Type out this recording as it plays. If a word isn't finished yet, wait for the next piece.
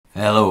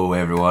Hello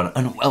everyone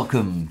and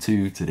welcome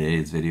to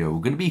today's video.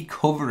 We're going to be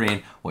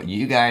covering what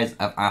you guys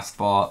have asked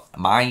for,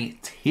 my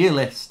tier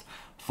list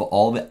for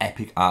all the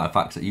epic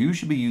artifacts that you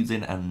should be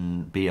using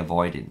and be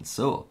avoiding.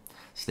 So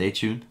stay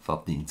tuned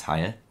for the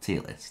entire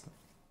tier list.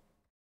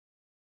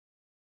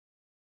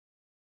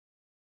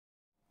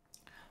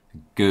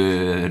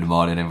 Good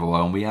morning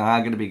everyone, we are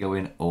going to be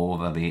going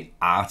over the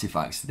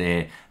artifacts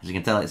today. As you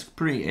can tell, it's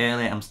pretty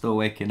early, I'm still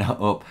waking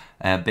up,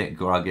 a bit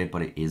groggy,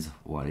 but it is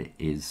what it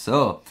is.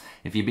 So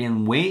if you've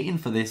been waiting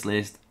for this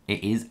list,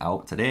 it is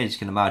out today, as you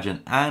can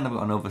imagine, and I've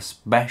got another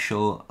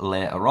special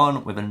later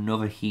on with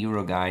another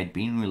hero guide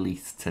being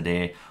released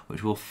today,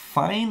 which will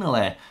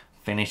finally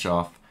finish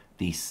off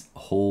this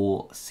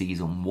whole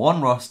season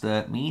 1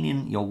 roster,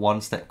 meaning you're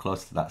one step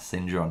closer to that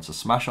Syndron. So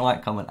smash a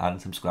like, comment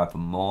and subscribe for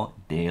more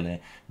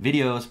daily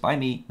videos by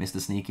me,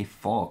 MrSneakyy,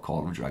 for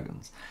Call of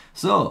Dragons.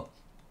 So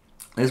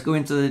let's go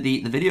into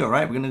the video,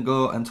 right? We're going to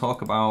go and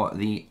talk about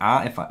the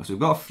artifacts. We've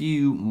got a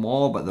few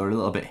more, but they're a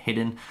little bit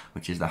hidden,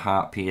 which is the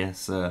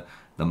Heartpiercer,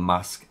 the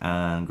Mask,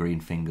 and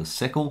Greenfingers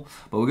SICKLE.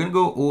 But we're going to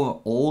go over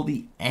all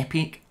the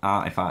epic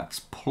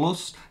artifacts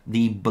plus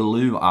the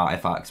blue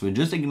artifacts. We're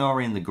just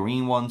ignoring the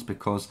green ones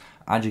because,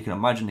 as you can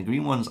imagine, the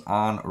green ones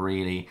aren't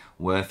really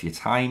worth your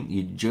time.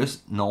 You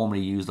just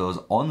normally use those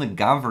on the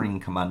gathering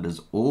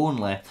commanders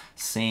only.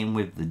 Same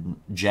with the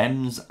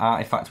gems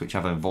artifacts, which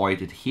I've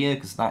avoided here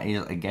because that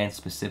is, again,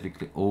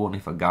 specifically only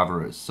for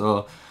gatherers.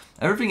 So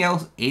everything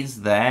else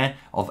is there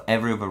of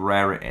every other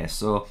rarity.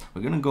 So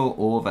we're going to go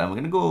over, and we're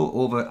going to go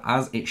over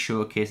as it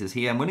showcases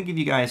here. I'm going to give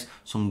you guys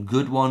some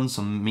good ones,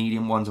 some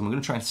medium ones, and we're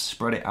going to try and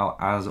spread it out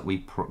as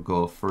we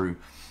go through.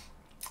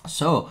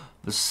 So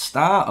the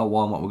starter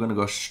one, what we're going to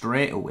go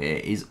straight away,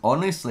 is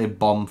honestly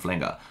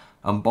Bombflinger.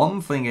 And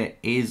Bombflinger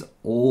is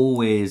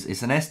always,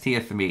 it's an S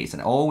tier for me. It's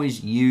an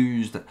always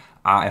used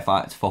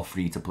artifact for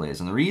free-to-players.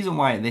 And the reason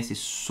why this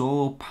is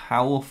so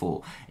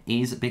powerful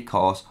is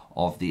because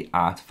of the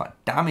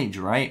artifact damage,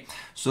 right?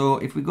 So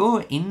if we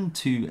go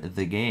into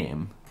the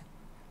game,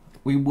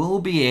 we will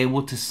be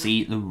able to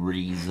see the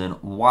reason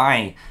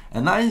why.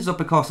 And that is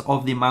because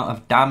of the amount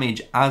of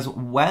damage as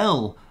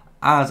well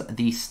as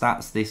the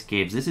stats this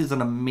gives. This is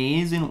an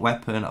amazing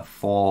weapon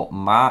for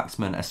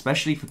marksmen,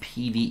 especially for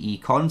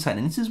PvE content.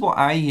 And this is what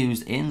I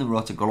used in the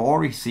Road to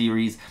Glory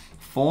series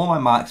for my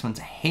marksmen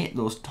to hit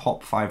those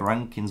top 5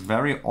 rankings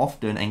very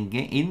often and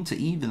get into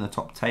even the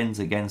top 10s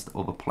against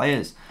other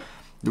players.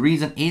 The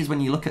reason is,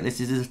 when you look at this,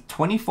 is a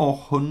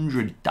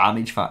 2400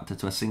 damage factor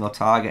to a single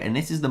target, and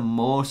this is the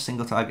most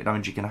single target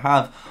damage you can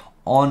have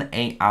on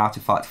a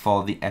artifact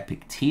for the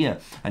epic tier.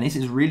 And this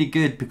is really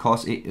good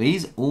because it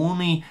is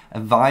only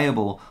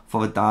viable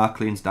for the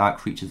Darklings, Dark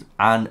Creatures,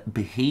 and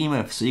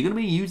Behemoth. So you're going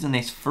to be using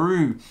this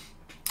through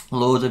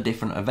loads of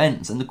different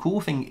events. And the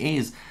cool thing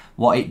is,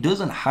 what it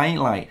doesn't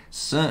highlight,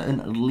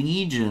 certain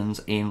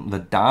legions in the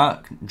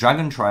Dark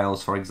Dragon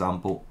Trials, for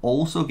example,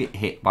 also get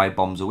hit by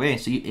bombs away.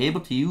 So you're able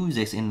to use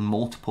this in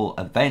multiple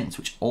events,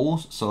 which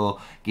also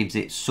gives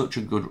it such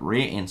a good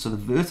rating. So the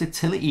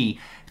versatility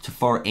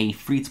for a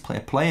free-to-play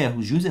player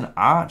who's using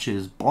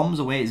archers, bombs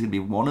away is going to be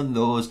one of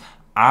those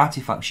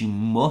artifacts you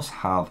must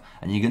have,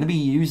 and you're going to be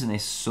using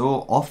this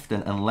so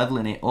often and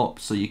leveling it up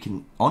so you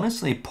can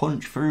honestly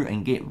punch through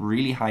and get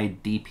really high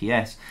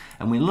DPS.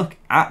 And we look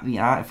at the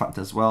artifact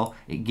as well,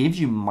 it gives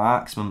you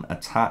marksman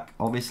attack.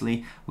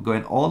 Obviously we're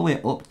going all the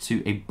way up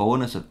to a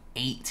bonus of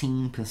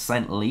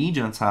 18%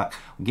 legion attack,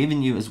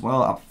 giving you as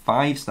well at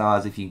 5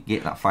 stars if you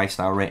get that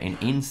 5-star rating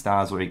in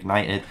stars or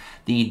ignited,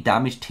 the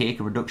damage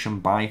taken reduction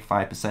by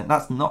 5%.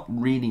 That's not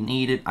really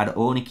needed. I'd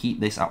only keep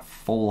this at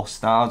 4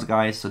 stars,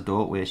 guys, so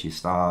don't waste your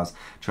stars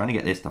trying to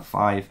get this to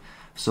 5.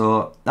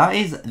 So that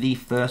is the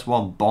first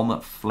one,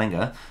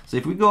 Bombflinger. So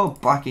if we go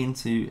back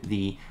into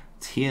the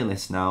tier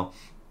list now,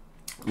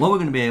 what we're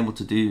going to be able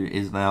to do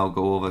is now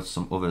go over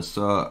some others.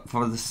 So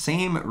for the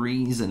same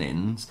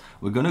reasonings,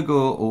 we're going to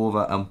go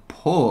over and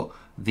put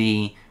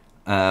the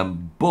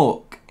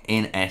book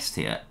in S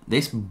tier.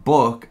 This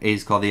book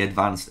is called the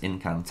Advanced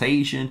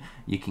Incantation.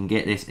 You can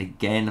get this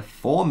again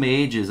for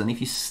mages, and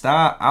if you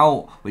start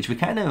out, which we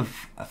kind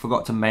of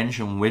forgot to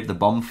mention with the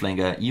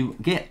Bombflinger, you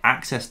get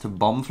access to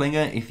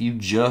Bombflinger if you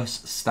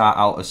just start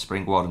out as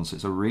Spring Warden. So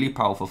it's a really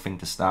powerful thing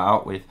to start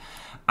out with.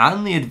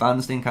 And the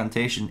Advanced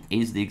Incantation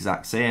is the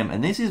exact same.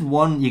 And this is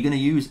one you're going to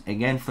use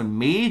again for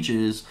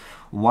mages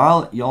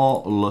while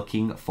you're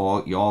looking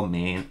for your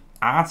main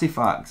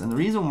artifacts. And the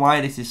reason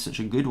why this is such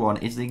a good one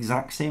is the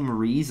exact same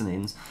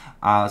reasonings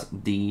as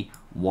the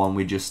one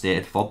we just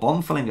stated for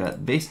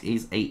Bombflinger. This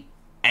is a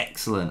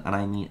excellent, and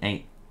I mean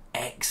a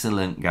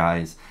excellent,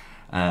 guys,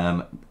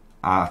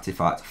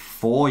 artifact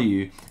for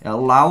you. It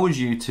allows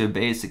you to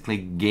basically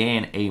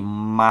gain a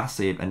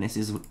massive, and this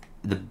is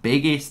the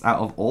biggest out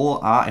of all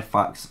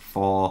artifacts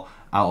for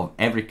out of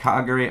every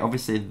category.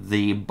 Obviously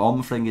the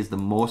Bombflinger is the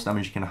most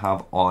damage you can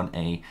have on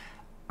a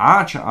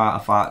archer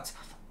artifact,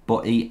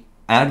 but the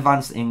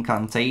Advanced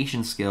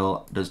Incantation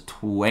skill does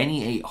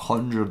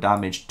 2800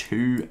 damage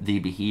to the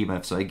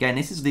Behemoth. So again,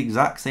 this is the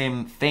exact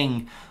same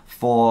thing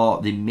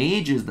for the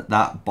mages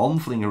that bomb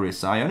flinger is.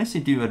 So I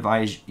honestly do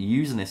advise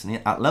using this.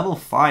 And at level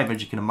 5,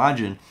 as you can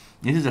imagine,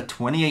 this is a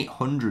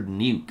 2800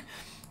 nuke.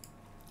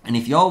 And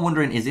if you're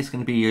wondering, is this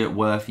going to be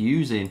worth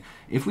using?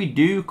 If we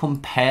do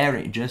compare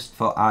it, just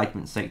for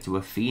argument's sake, to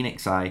a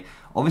Phoenixi,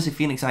 obviously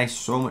Phoenixi is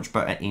so much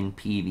better in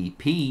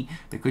PvP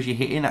because you're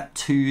hitting at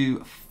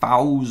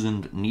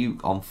 2000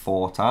 nuke on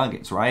 4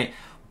 targets, right?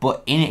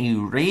 But in a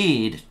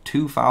raid,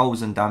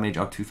 2000 damage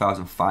or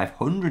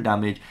 2500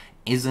 damage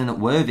isn't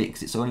worthy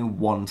because it's only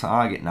 1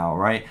 target now,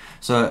 right?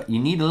 So you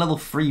need a level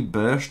 3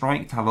 burst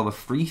strike to have over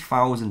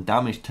 3000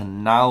 damage to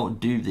now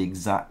do the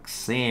exact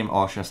same,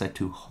 or should I say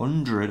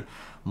 200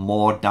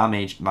 more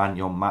damage than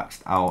your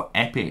maxed out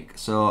epic.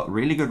 So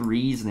really good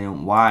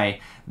reasoning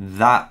why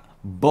that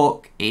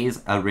book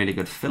is a really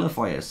good filler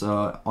for you.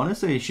 So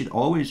honestly, you should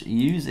always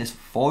use this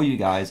for you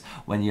guys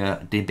when you're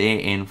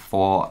debating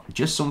for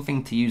just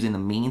something to use in the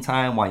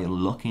meantime while you're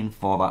looking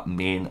for that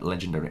main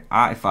legendary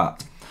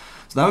artifact.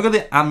 So now we've got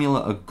the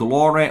Amulet of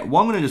Glory.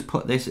 What I'm going to just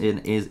put this in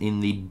is in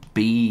the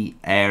B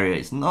area.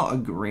 It's not a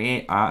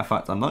great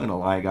artifact, I'm not going to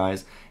lie,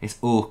 guys. It's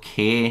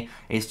okay.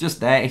 It's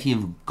just there. If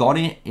you've got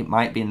it, it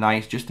might be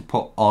nice just to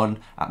put on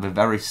at the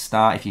very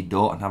start if you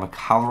don't have a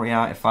cavalry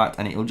artifact,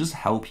 and it'll just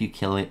help you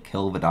kill the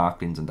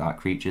Darklings and Dark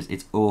Creatures.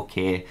 It's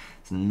okay.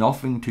 It's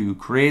nothing too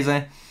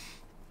crazy.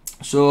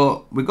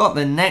 So we've got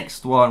the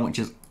next one, which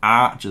is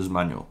Archer's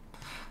Manual.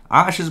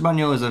 Archer's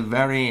Manual is a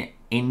very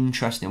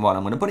interesting one.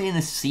 I'm going to put it in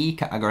the C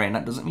category, and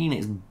that doesn't mean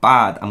it's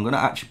bad. I'm going to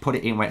actually put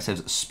it in where it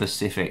says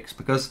specifics,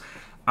 because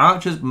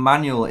Archer's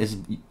Manual is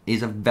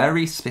a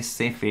very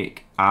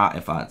specific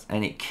artifact,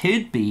 and it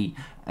could be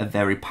a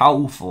very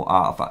powerful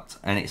artifact,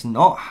 and it's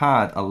not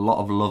had a lot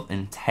of love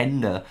and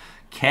tender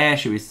care,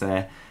 should we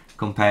say,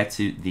 compared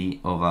to the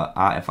other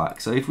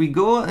artifacts. So if we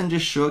go and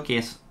just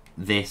showcase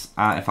this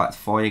artifact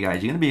for you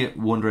guys, you're going to be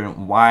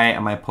wondering, why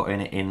am I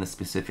putting it in the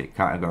specific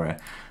category?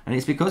 And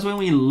it's because when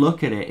we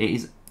look at it, it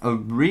is a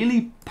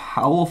really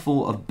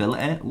powerful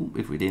ability. Ooh,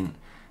 if we didn't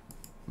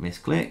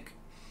misclick,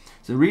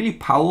 it's a really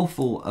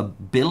powerful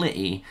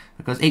ability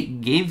because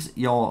it gives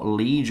your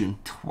Legion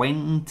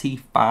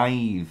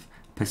 25%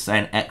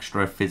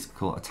 extra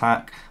physical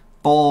attack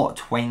for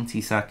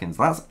 20 seconds.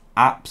 That's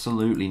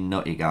absolutely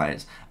nutty,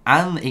 guys.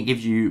 And it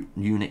gives you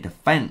unit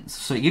defense,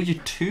 so it gives you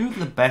 2 of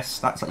the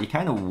best stats that you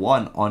kind of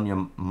want on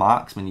your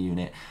marksman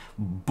unit,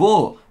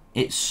 but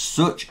it's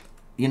such,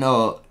 you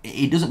know,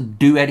 it doesn't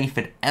do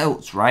anything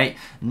else, right?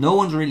 No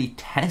one's really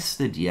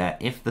tested yet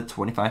if the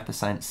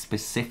 25%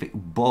 specific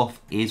buff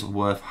is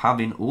worth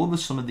having over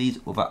some of these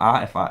other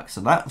artifacts.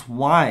 So that's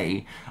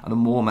why at the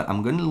moment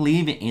I'm going to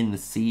leave it in the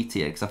C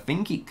tier, because I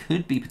think it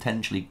could be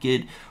potentially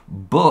good,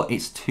 but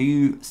it's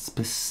too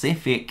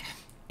specific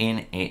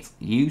in its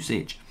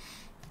usage.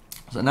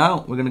 So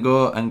now we're going to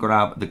go and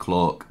grab the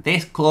Cloak.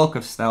 This Cloak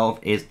of Stealth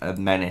is a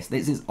menace.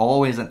 This is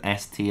always an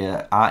S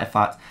tier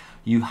artifact.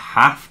 You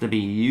have to be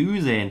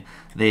using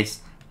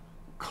this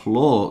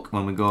Cloak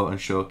when we go and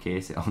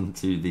showcase it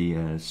onto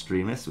the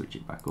stream. Let's switch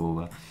it back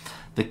over.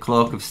 The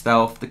Cloak of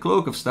Stealth. The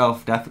Cloak of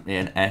Stealth, definitely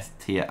an S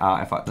tier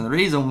artifact. And the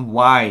reason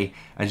why,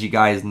 as you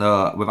guys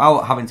know,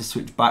 without having to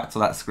switch back to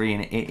that screen,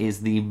 it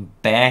is the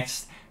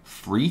best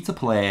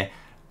free-to-play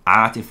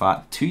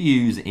artifact to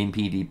use in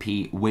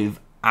PvP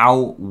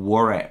without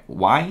worry.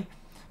 Why?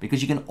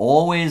 Because you can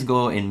always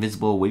go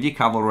invisible with your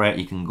cavalry,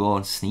 you can go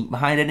and sneak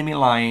behind enemy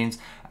lines,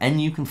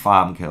 and you can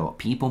farm kill.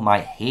 People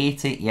might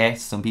hate it,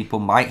 yes, some people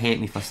might hate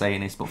me for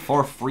saying this, but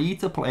for a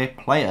free-to-play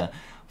player,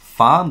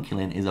 farm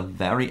killing is a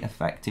very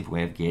effective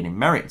way of gaining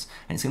merits.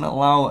 And it's going to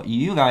allow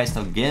you guys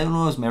to gain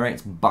those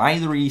merits, buy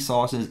the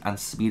resources and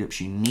speed ups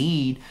you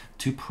need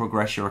to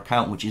progress your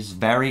account, which is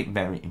very,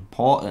 very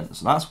important.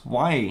 So that's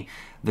why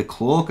the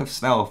Cloak of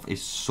Stealth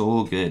is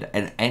so good.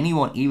 And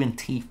anyone, even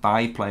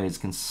T5 players,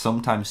 can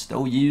sometimes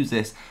still use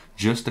this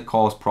just to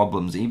cause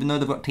problems. Even though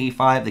they've got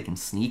T5, they can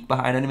sneak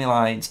behind enemy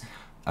lines,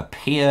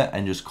 appear,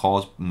 and just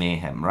cause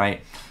mayhem,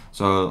 right?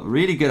 So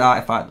really good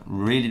artifact,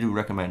 really do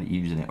recommend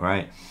using it,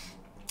 right?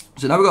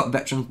 So now we've got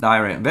Veteran's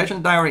Diary.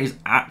 Veteran's Diary is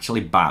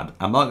actually bad.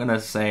 I'm not going to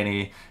say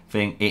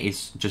anything, it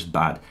is just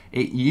bad.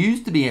 It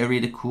used to be a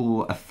really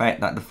cool effect,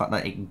 that the fact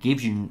that it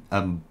gives you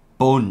a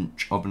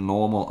bunch of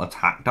normal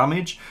attack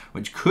damage,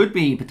 which could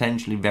be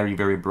potentially very,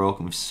 very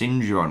broken with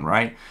Sinjon,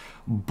 right?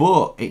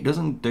 But it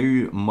doesn't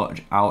do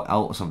much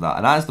else of that,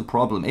 and that's the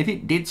problem. If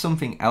it did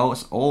something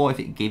else, or if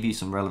it gave you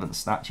some relevant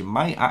stats, you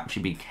might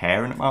actually be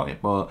caring about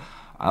it, but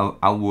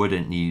I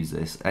wouldn't use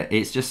this.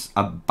 It's just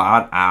a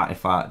bad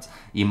artifact.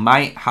 You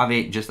might have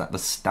it just at the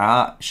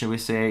start, shall we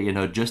say, you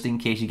know, just in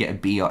case you get a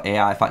B or A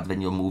artifact,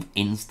 then you'll move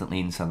instantly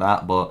into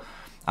that. But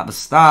at the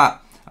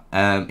start,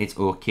 it's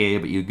okay,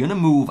 but you're going to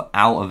move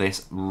out of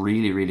this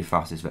really, really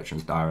fast, this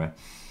Veteran's Diary.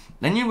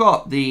 Then you've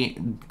got the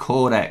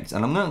Codex,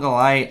 and I'm not going to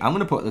lie, I'm going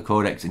to put the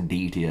Codex in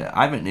D tier.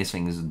 I think this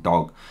thing is a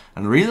dog.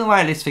 And the reason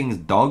why this thing is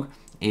dog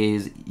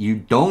is you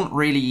don't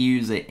really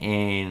use it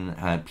in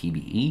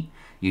PvE.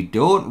 You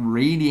don't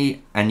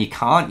really, and you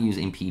can't use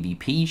it in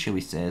PvP, shall we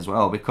say, as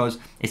well, because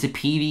it's a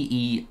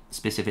PvE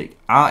specific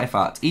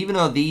artifact. Even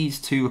though these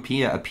two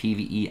appear as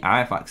PvE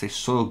artifacts, they're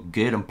so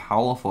good and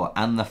powerful,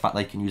 and the fact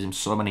that you can use them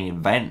so many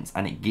events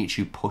and it gets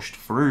you pushed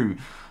through.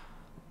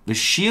 The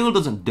shield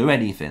doesn't do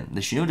anything.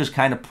 The shield just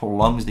kind of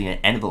prolongs the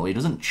inevitable. It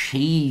doesn't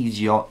cheese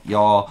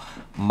your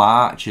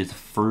marches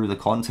through the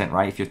content,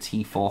 right? If you're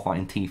T4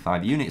 fighting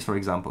T5 units, for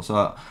example.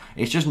 So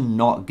it's just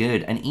not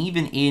good. And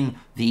even in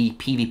the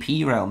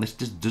PvP realm, this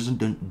just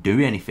doesn't do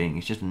anything.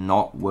 It's just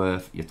not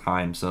worth your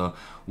time. So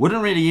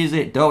wouldn't really use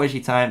it. Don't waste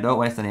your time. Don't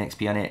waste any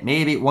XP on it.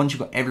 Maybe once you've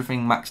got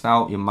everything maxed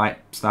out, you might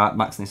start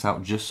maxing this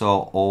out just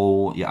so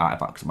all your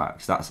artifacts are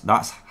maxed.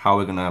 That's how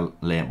we're gonna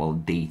label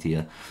D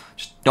tier.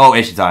 Just don't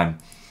waste your time.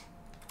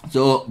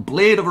 So,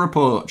 Blade of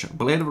Reproach,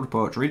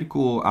 really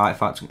cool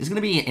artifact. It's going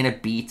to be in a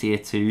B tier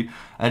too.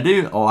 I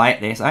do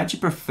like this. I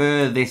actually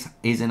prefer this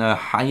is in a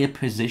higher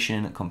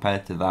position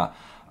compared to that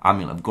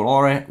Amulet of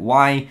Glory.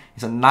 Why?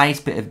 It's a nice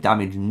bit of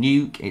damage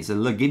nuke.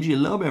 It gives you a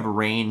little bit of a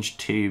range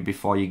too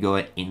before you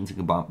go into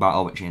the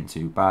battle, which ain't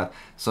too bad.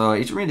 So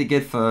it's really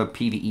good for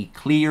PvE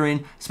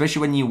clearing, especially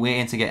when you're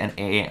waiting to get an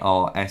A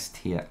or S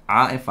tier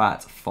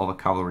artifact for the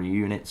cavalry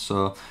unit.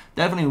 So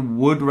definitely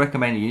would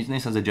recommend using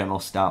this as a general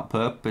start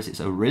purpose. It's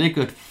a really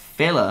good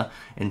filler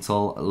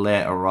until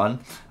later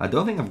on. I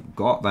don't think I've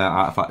got the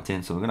artifact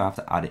in, so we're gonna have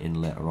to add it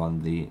in later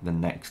on, the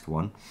next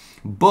one.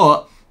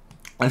 But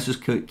let's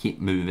just keep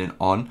moving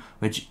on,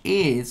 which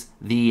is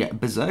the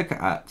Berserker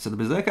Axe. So the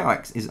Berserker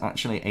Axe is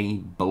actually a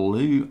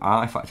blue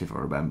artifact, if I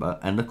remember.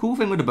 And the cool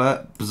thing with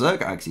the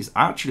Berserker Axe is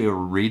actually a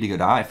really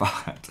good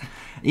artifact.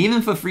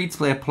 Even for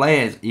free-to-play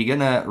players, you're going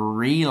to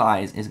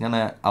realize it's going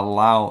to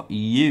allow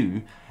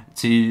you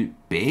to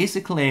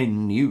basically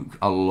nuke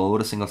a load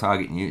of single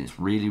target units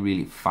really,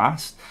 really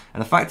fast.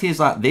 And the fact is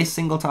that this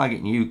single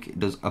target nuke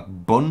does a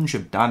bunch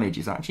of damage.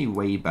 It's actually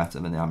way better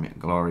than the Amulet of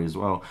Glory as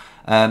well.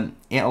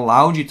 It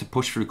allowed you to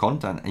push through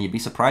content, and you'd be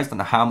surprised at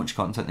how much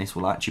content this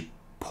will actually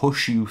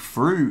push you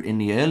through in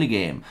the early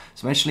game,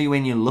 especially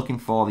when you're looking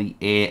for the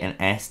A and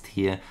S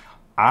tier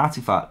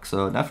artifact.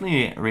 So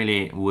definitely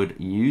really would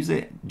use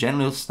it.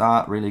 General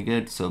start really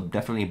good, so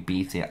definitely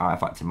B tier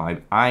artifact in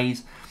my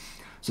eyes.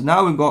 So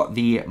now we've got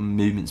the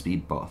movement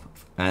speed buff.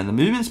 And the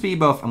movement speed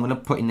buff I'm going to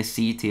put in the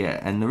C tier.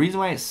 And the reason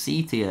why it's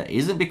C tier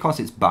isn't because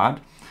it's bad.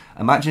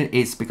 Imagine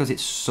it's because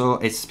it's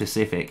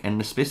specific. And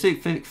the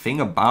specific thing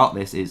about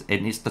this is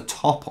it's the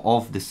top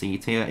of the C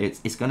tier.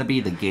 It's going to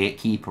be the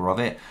gatekeeper of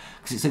it.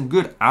 Because it's a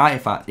good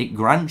artifact. It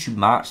grants you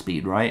march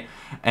speed, right?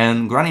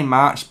 And granting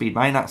march speed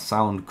might not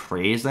sound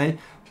crazy,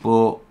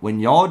 but when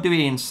you're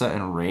doing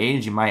certain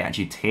raids, you might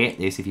actually take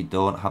this if you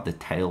don't have the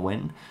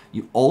tailwind.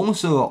 You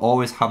also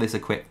always have this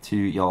equipped to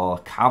your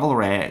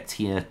cavalry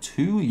tier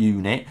 2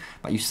 unit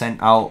that you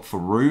sent out for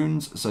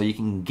runes, so you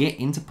can get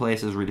into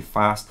places really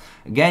fast.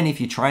 Again,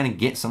 if you're trying to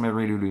get somewhere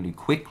really, really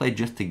quickly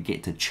just to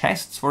get to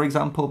chests, for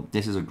example,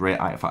 this is a great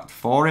artifact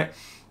for it.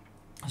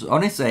 So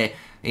honestly,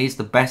 it's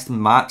the best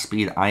march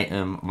speed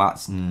item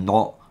that's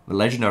not the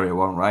legendary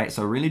one, right?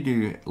 So I really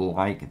do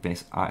like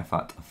this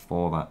artifact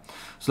for that.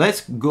 So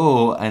let's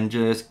go and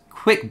just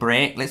quick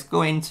break. Let's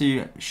go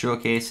into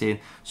showcasing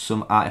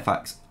some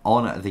artifacts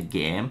on the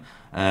game,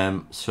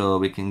 so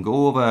we can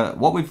go over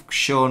what we've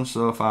shown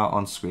so far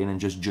on screen and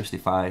just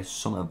justify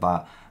some of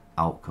that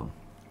outcome.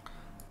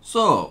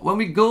 So when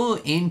we go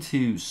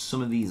into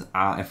some of these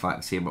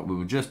artifacts here, what we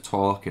were just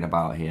talking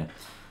about here,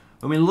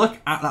 when we look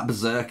at that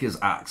Berserker's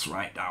Axe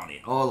right down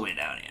here, all the way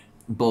down here,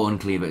 Bone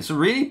Cleaver, it's a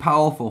really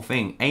powerful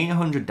thing,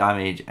 800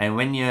 damage, and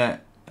when you're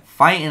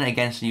fighting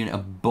against a unit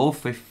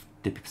above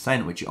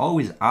 50%, which you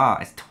always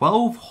are, it's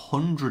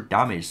 1200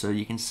 damage. So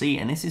you can see,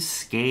 and this is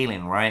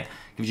scaling, right?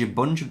 Gives you a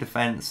bunch of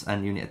defense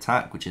and unit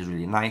attack, which is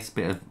really nice,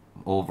 bit of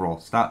overall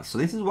stats. So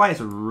this is why it's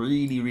a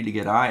really, really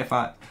good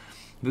artifact.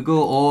 If we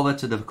go over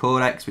to the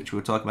Codex, which we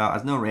were talking about,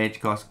 has no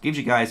rage cost, gives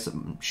you guys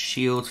some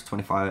shield,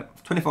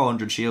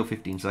 2400 shield,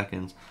 15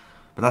 seconds.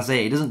 But that's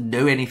it, it doesn't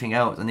do anything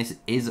else, and this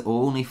is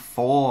only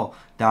for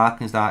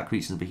Darkness, Dark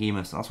Creatures, and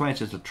Behemoths. So that's why it's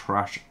just a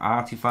trash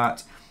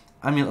artifact.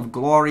 Amulet of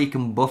Glory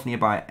can buff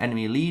nearby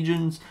enemy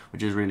legions,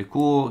 which is really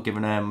cool,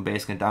 giving them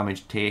basically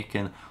damage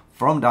taken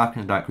from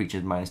Darkness, Dark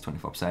Creatures minus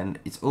 24%.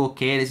 It's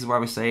okay, this is why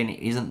we're saying it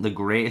isn't the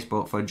greatest,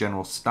 but for a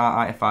general start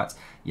artifact,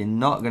 you're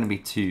not going to be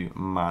too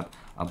mad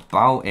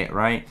about it,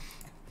 right?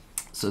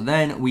 So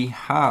then we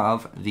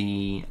have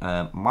the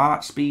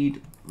March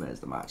Speed. Where's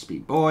the March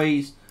Speed,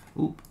 boys?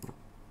 Oop.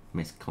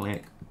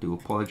 Misclick, do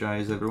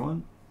apologize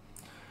everyone.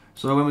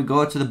 So when we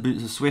go to the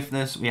Boots of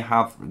Swiftness, we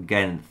have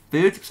again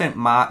 30%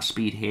 March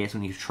Speed here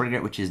when you trigger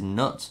it, which is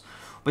nuts.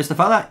 But it's the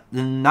fact that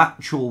the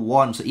natural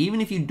one, so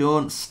even if you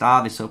don't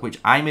star this up, which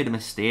I made a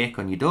mistake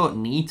on, you don't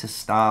need to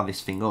star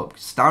this thing up.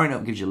 Starring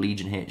up gives you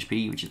Legion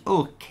HP, which is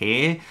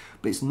okay,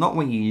 but it's not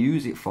what you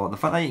use it for. The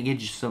fact that it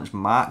gives you so much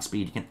mark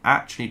speed, you can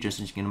actually just,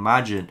 as you can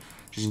imagine,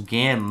 just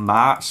gain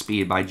mark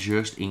speed by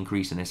just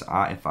increasing this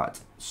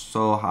artifact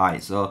so high.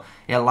 So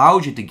it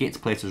allows you to get to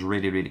places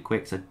really, really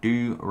quick. So I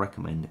do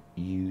recommend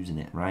using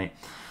it, right?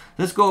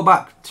 Let's go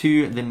back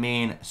to the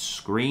main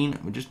screen.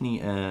 We just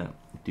need to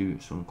do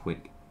some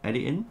quick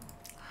editing.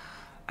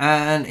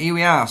 And here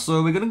we are.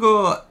 So we're going to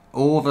go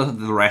over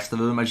the rest of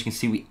them. As you can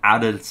see, we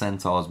added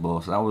Centaur's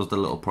Bow. So that was the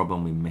little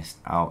problem we missed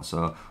out.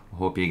 So I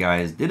hope you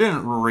guys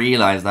didn't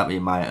realize that we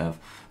might have.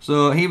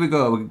 So here we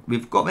go.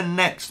 We've got the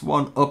next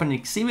one up, and you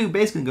can see we're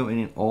basically going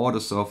in order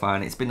so far,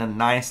 and it's been a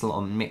nice little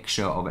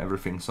mixture of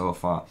everything so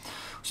far.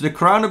 So the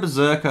Crown of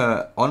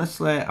Berserker,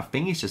 honestly, I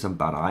think it's just a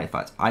bad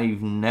artifact.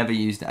 I've never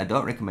used it. I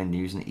don't recommend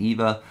using it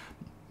either.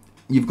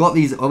 You've got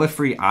these other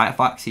 3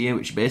 artifacts here,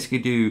 which basically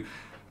do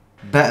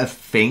better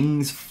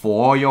things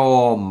for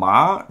your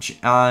march,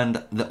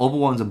 and the other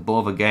ones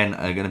above again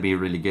are going to be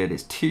really good.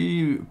 It's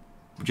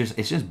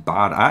just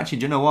bad. Actually,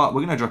 do you know what?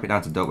 We're going to drop it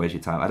down to don't waste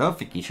your time. I don't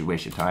think you should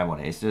waste your time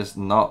on it. It's just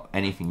not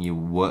anything you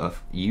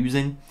worth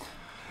using.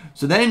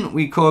 So then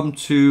we come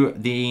to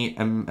the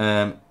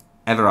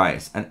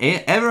Everise. And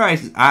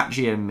Everise is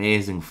actually an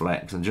amazing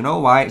flex. And do you know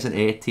why it's an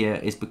A tier?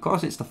 It's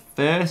because it's the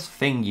first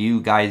thing you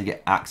guys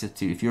get access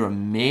to. If you're a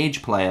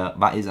mage player,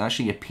 that is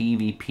actually a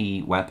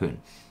PvP weapon.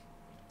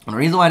 And the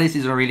reason why this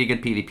is a really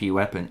good PvP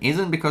weapon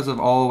isn't because of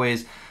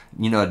always,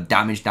 you know,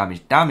 damage.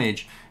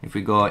 If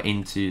we go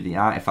into the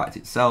artifact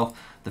itself,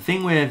 the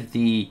thing with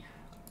the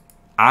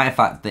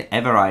artifact, the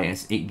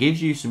Everise, it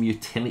gives you some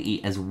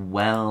utility as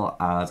well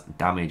as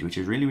damage, which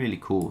is really, really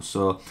cool.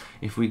 So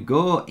if we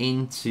go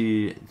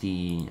into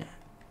the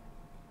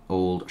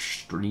old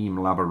Stream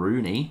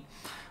Labaruni,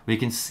 we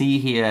can see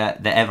here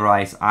the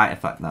Everise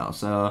artifact now.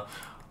 So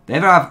the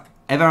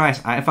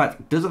Everise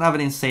artifact doesn't have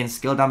an insane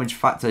skill damage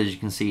factor, as you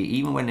can see.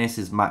 Even when this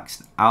is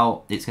maxed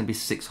out, it's going to be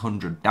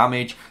 600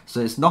 damage. So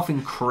it's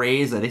nothing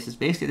crazy. This is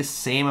basically the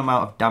same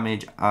amount of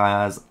damage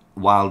as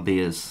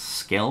Wildbear's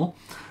skill,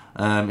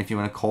 if you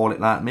want to call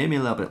it that. Maybe a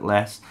little bit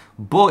less.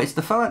 But it's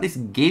the fact that this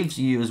gives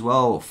you as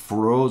well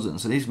Frozen.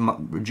 So this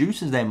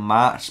reduces their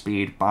march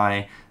speed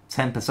by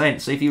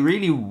 10%. So if you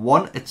really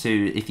wanted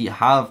to, if you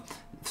have,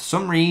 for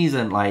some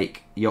reason,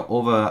 like your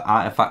other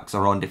artifacts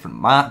are on different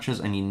marches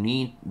and you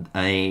need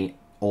a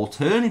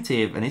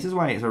alternative, and this is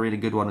why it's a really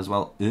good one as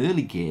well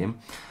early game,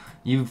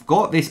 you've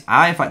got this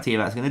artifact here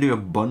that's going to do a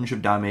bunch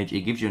of damage.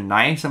 It gives you a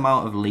nice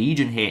amount of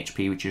Legion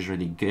HP, which is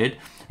really good.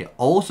 It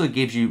also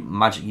gives you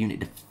magic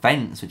unit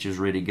defense, which is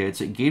really good.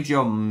 So it gives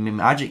your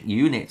magic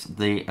units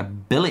the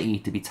ability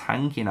to be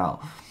tanky now.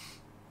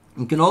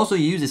 You can also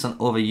use this on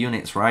other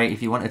units, right?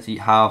 If you wanted to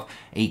have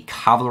a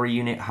cavalry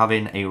unit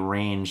having a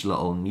ranged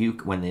little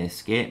nuke when they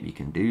escape, you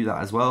can do that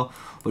as well.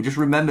 But just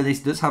remember,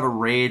 this does have a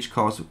rage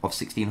cost of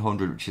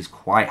 1600, which is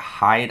quite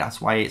high. That's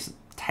why it's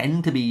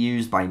tend to be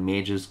used by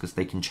mages, because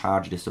they can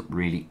charge this up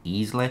really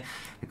easily,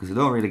 because they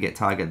don't really get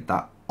targeted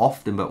that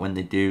often, but when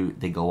they do,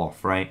 they go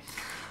off, right?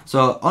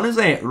 So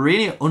honestly,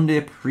 really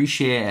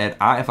underappreciated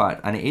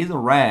artifact, and it is a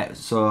rare,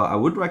 so I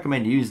would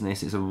recommend using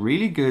this. It's a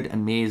really good,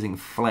 amazing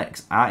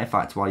flex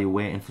artifact while you're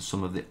waiting for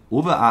some of the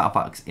other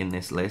artifacts in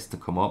this list to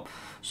come up.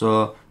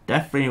 So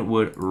definitely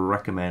would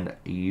recommend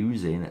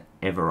using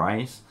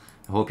Everise.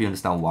 I hope you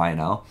understand why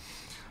now.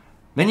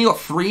 Then you got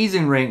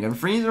Freezing Ring, and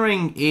Freezing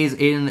Ring is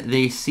in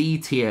the C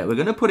tier. We're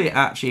going to put it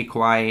actually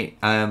quite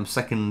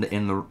second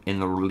in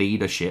the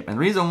leadership, and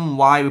the reason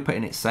why we're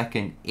putting it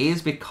second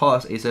is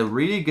because it's a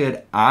really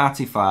good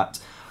artifact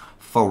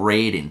for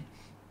raiding.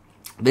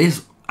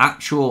 This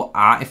actual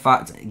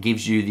artifact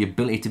gives you the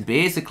ability to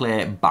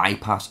basically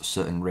bypass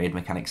certain raid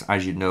mechanics,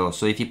 as you know.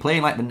 So if you're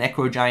playing like the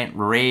Necro Giant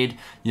raid,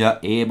 you're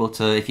able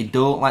to, if you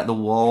don't like the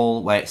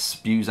wall where it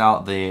spews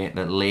out the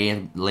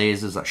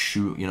lasers that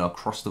shoot, you know,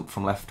 across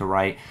from left to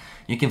right,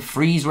 you can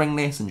freeze ring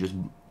this and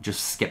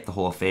just skip the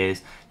whole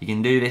phase. You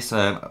can do this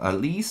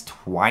at least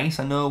twice,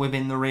 I know,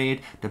 within the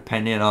raid,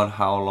 depending on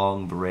how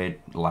long the raid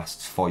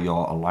lasts for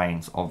your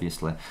alliance,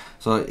 obviously.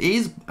 So it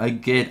is a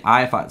good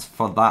artifact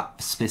for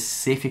that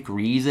specific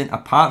reason.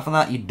 Apart from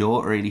that, you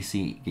don't really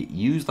see it get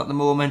used at the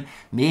moment.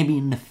 Maybe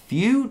in the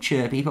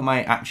future, people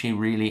might actually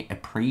really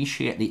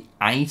appreciate the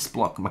ice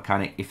block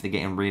mechanic if they're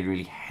getting really,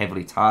 really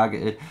heavily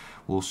targeted.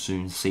 We'll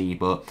soon see,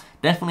 but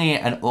definitely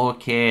an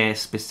okay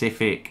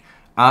specific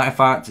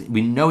artifact.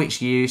 We know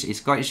its use,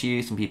 it's got its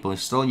use, and people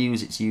still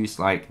use its use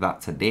like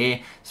that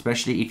today,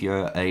 especially if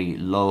you're a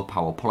low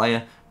power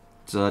player.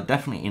 So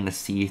definitely in the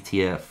C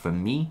tier for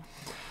me.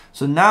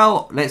 So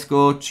now let's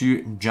go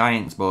to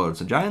Giant's Bone.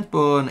 So Giant's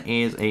Bone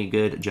is a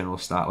good general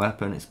start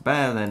weapon. It's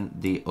better than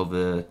the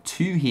other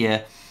two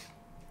here,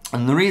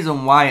 and the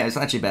reason why it's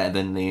actually better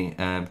than the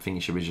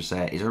thingy, should we just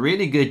say, is a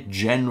really good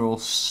general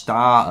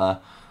starter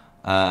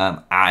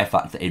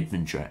artifact to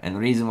infantry, and the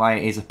reason why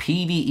it is a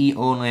PvE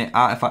only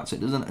artifact, so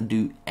it doesn't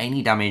do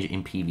any damage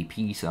in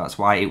PvP, so that's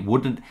why it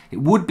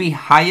would be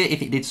higher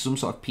if it did some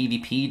sort of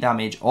PvP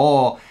damage,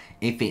 or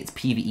if its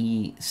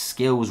PvE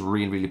skill was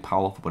really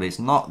powerful, but it's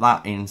not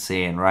that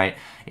insane, right?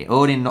 It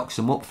only knocks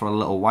them up for a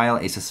little while.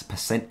 It's a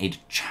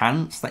percentage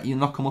chance that you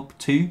knock them up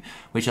to,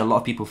 which a lot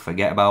of people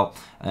forget about.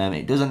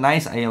 It does a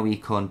nice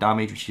AoE cone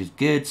damage, which is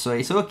good, so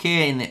it's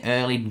okay in the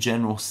early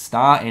general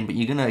starting, but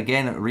you're going to,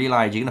 again,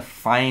 realize you're going to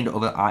find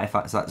other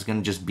artifacts that's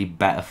going to just be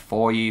better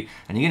for you,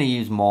 and you're going to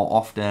use more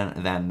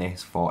often than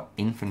this for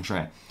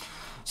infantry.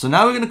 So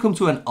now we're going to come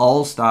to an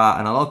all-star,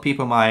 and a lot of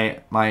people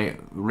might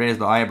raise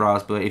their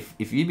eyebrows, but if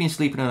you've been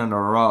sleeping under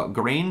a rock,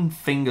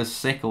 Greenfingers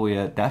SICKLE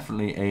here,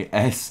 definitely a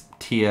S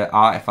tier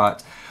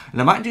artifact.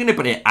 And I'm actually going to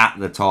put it at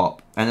the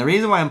top. And the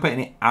reason why I'm putting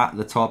it at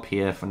the top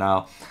here for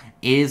now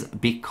is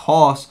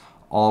because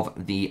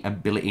of the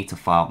ability to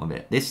farm with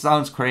it. This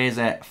sounds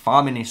crazy.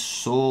 Farming is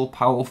so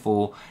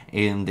powerful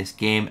in this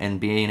game, and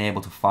being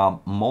able to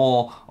farm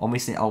more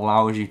obviously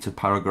allows you to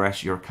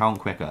progress your account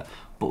quicker.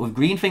 But with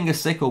Greenfingers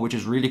SICKLE, which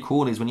is really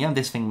cool, is when you have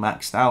this thing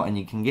maxed out and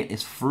you can get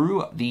this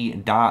through the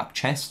dark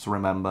chests,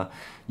 remember,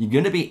 you're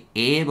going to be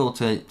able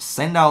to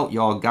send out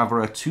your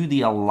gatherer to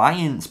the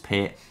alliance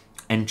pit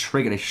and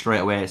trigger this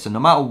straight away. So no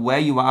matter where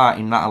you are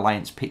in that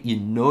alliance pit, you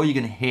know you're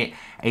going to hit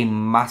a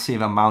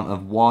massive amount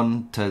of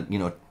 1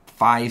 to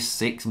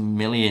 5-6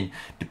 million,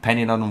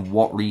 depending on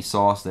what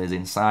resource there's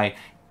inside,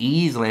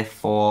 easily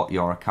for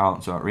your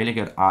account. So a really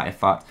good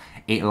artifact.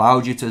 It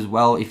allows you to, as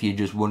well, if you're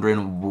just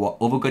wondering what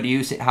other good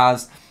use it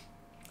has.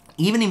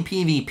 Even in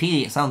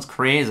PvP, it sounds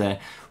crazy,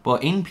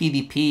 but in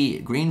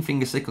PvP,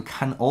 Greenfingers SICKLE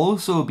can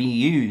also be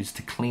used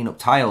to clean up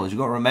tiles. You've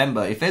got to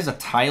remember, if there's a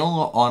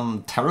tile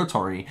on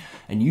territory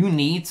and you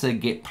need to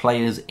get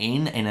players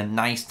in a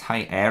nice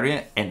tight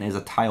area and there's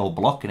a tile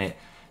blocking it,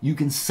 you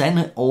can send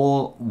it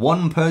all,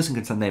 one person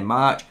can send their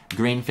march,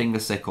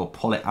 Greenfingers SICKLE,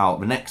 pull it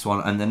out, the next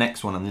one, and the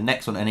next one, and the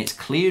next one, and it's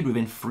cleared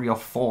within 3 or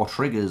 4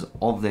 triggers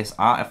of this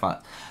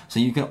artifact. So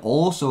you can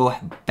also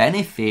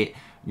benefit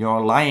your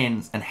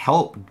alliance and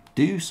help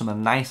do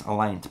some nice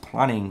alliance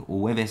planning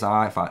with this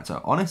artifact.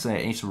 So honestly,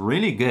 it's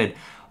really good.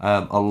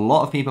 A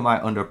lot of people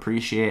might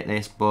underappreciate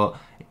this, but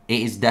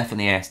it is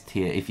definitely S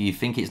tier. If you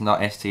think it's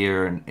not S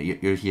tier, and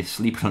you're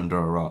sleeping under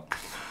a rock.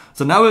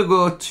 So now we'll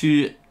go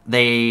to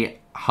the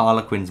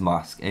Harlequin's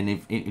Mask, and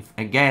if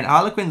again,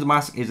 Harlequin's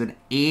Mask is an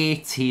A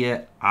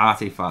tier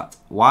artifact.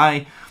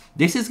 Why?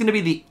 This is going to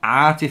be the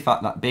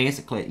artifact that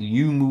basically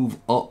you move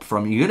up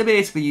from. You're going to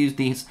basically use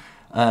these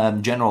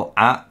general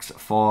axe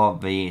for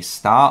the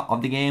start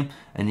of the game,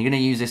 and you're going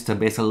to use this to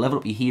basically level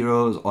up your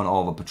heroes on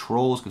all the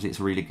patrols, because it's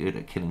really good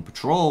at killing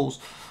patrols.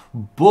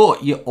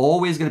 But you're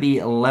always going to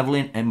be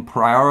leveling and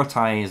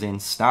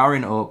prioritizing,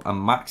 starring up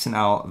and maxing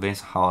out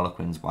this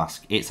Harlequin's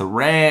Mask. It's a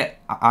rare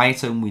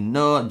item, we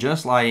know,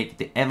 just like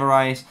the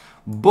Everice,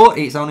 but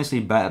it's honestly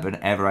better than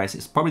Everice.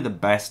 It's probably the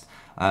best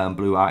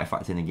blue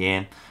artifact in the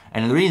game.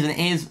 And the reason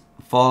is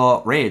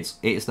for raids.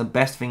 It's the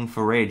best thing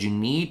for raids. You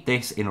need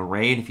this in a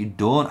raid. If you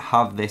don't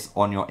have this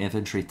on your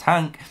infantry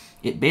tank,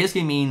 it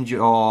basically means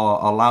you're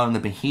allowing the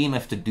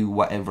behemoth to do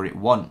whatever it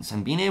wants,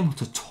 and being able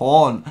to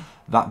taunt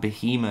that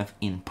behemoth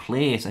in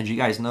place, as you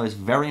guys know, is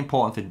very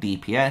important for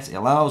DPS. It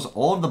allows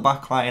all the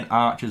backline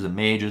archers and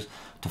mages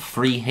to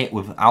free hit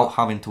without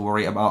having to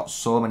worry about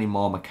so many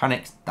more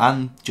mechanics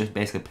than just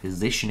basically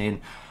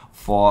positioning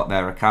for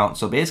their account.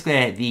 So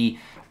basically the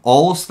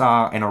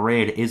all-star in a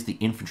raid is the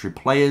infantry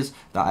players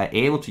that are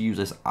able to use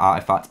this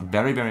artifact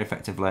very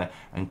effectively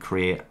and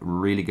create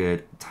really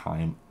good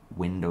time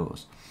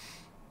windows.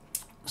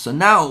 So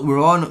now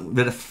we're on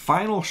the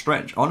final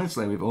stretch.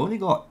 Honestly, we've only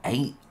got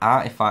 8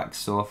 artifacts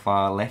so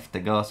far left to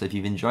go. So if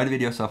you've enjoyed the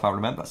video so far,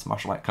 remember to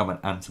smash a like,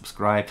 comment, and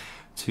subscribe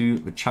to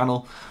the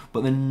channel.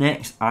 But the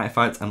next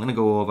artifact I'm going to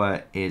go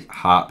over is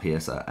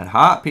Heartpiercer. And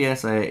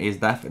Heartpiercer is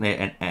definitely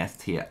an S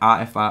tier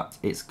artifact.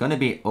 It's going to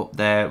be up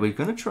there. We're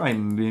going to try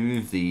and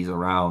move these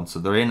around so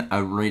they're in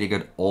a really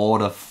good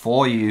order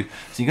for you.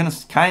 So you're going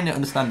to kind of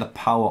understand the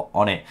power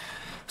on it.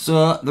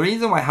 So the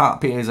reason why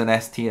Heartpiercer is an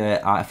S tier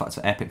artifact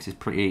for epics is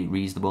pretty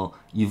reasonable.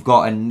 You've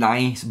got a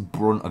nice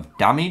brunt of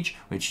damage,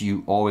 which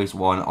you always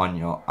want on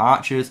your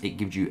archers. It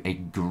gives you a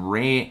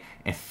great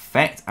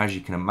effect, as you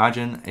can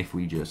imagine. If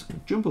we just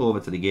jump over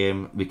to the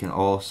game, we can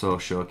also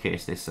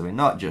showcase this, so we're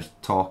not just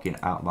talking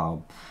out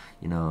loud,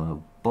 you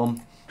know,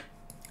 boom.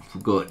 If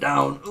we go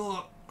down,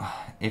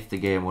 if the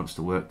game wants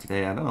to work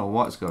today, I don't know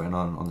what's going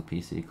on the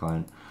PC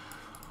client.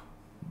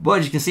 But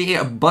as you can see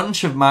here, a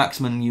bunch of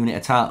marksman unit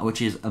attack,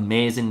 which is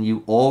amazing.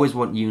 You always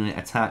want unit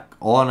attack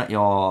on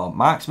your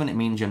marksman. It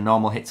means your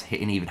normal hits are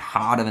hitting even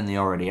harder than they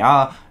already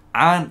are.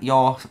 And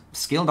your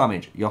skill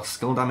damage. Your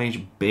skill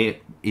damage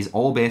is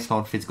all based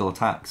on physical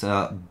attack.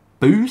 So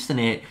boosting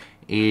it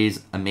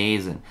is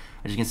amazing.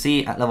 As you can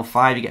see, at level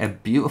 5, you get a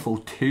beautiful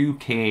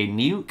 2k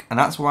nuke. And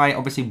that's why,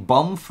 obviously,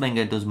 Bomb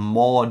Flinger does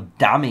more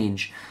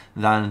damage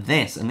than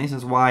this. And this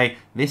is why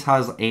this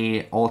has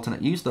a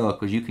alternate use, though,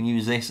 because you can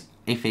use this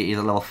if it is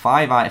a level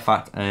 5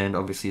 artifact, and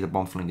obviously the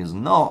Bomb Flinger is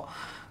not.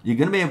 You're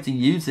going to be able to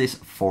use this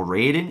for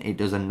raiding. It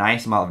does a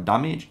nice amount of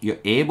damage. You're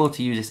able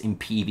to use this in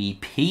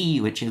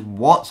PvP, which is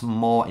what's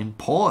more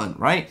important,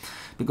 right?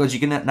 Because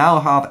you're going to now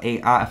have a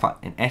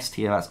artifact in S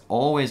tier that's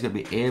always going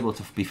to be able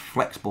to be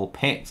flexible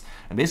picked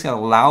and basically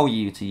allow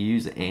you to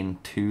use it in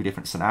 2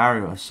 different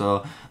scenarios.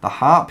 So the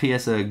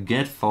Heartpiercer,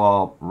 good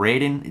for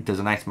raiding. It does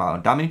a nice amount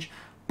of damage.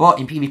 But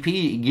in PvP,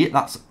 you get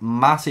that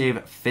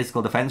massive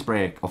physical defense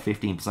break of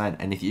 15%.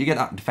 And if you get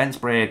that defense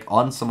break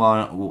on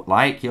someone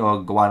like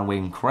your Guan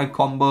Wing Craig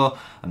combo,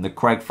 and the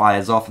Craig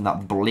fires off and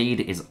that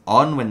bleed is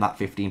on when that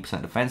 15%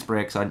 defense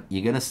breaks on,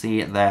 you're going to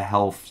see their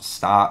health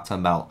start to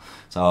melt.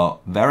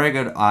 So very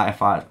good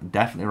artifact.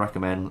 Definitely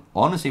recommend.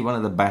 Honestly, one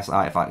of the best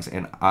artifacts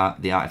in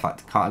the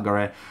artifact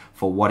category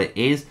for what it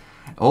is.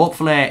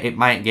 Hopefully it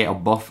might get a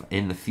buff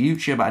in the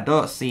future, but I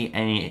don't see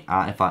any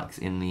artifacts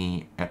in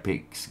the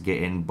epics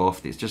getting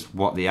buffed. It's just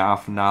what they are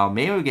for now.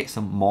 Maybe we'll get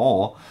some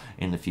more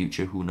in the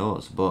future, who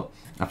knows. But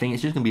I think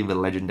it's just going to be the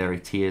legendary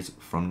tiers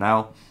from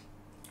now.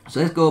 So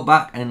let's go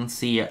back and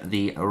see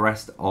the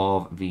rest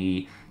of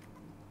the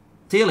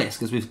tier list,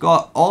 because we've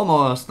got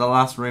almost the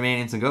last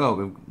remaining to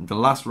go. The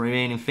last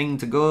remaining thing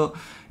to go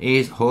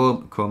is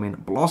Homecoming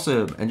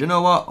Blossom. And you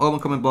know what?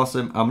 Homecoming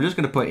Blossom, I'm just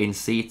going to put it in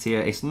C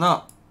tier. It's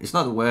not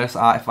the worst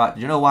artifact.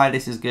 Do you know why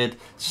this is good?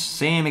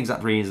 Same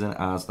exact reason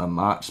as the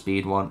March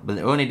Speed one, but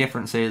the only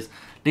difference is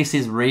this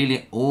is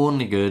really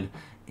only good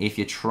if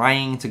you're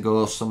trying to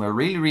go somewhere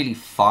really, really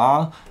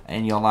far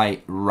and you're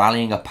like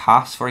rallying a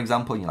pass, for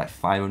example, you're like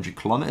 500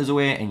 kilometers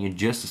away and you're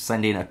just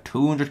sending a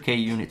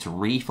 200k unit to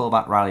refill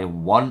that rally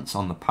once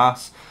on the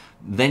pass.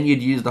 Then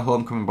you'd use the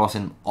Homecoming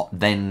Blossom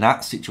then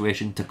that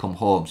situation to come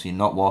home, so you're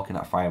not walking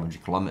at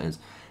 500 kilometers.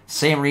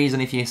 Same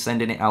reason if you're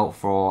sending it out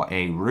for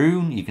a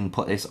rune, you can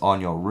put this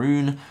on your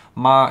rune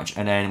march,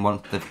 and then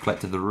once they've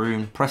collected the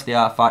rune, press the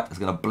artifact, it's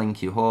going to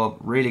blink you home.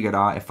 Really good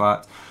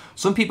artifact.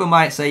 Some people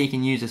might say you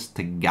can use this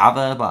to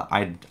gather, but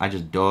I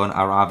just don't.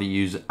 I rather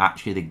use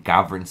actually the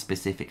gathering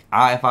specific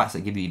artifacts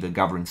that give you either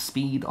gathering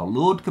speed or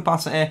load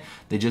capacity.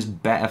 They're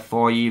just better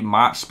for you.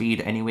 March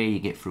speed anyway, you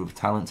get through with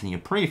talents and you're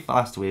pretty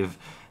fast with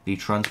the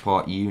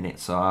transport unit.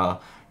 So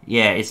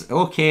yeah, it's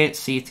okay, it's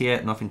C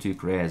tier, nothing too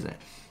crazy.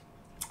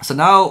 So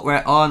now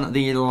we're on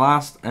the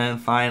last and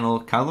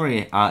final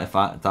cavalry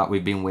artifact that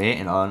we've been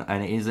waiting on,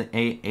 and it is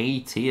A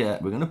tier.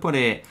 We're going to put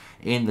it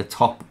in the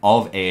top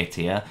of A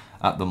tier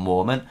at the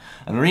moment.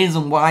 And the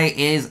reason why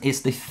is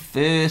it's the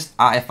first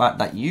artifact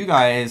that you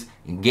guys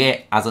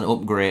get as an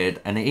upgrade,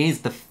 and it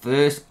is the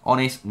first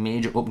honest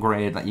major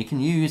upgrade that you can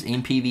use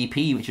in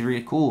PvP, which is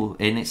really cool,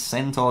 and it's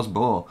Centaur's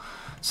Bow.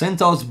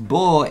 Centaur's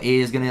Bow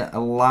is going to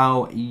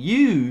allow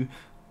you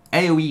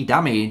AoE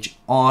damage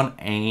on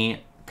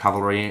a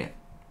cavalry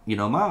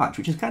march,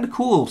 which is kind of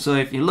cool. So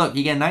if you look,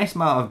 you get a nice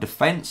amount of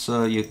defense,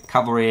 so your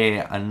cavalry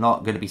are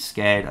not going to be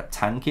scared at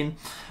tanking.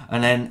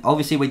 And then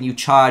obviously when you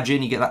charge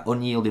in, you get that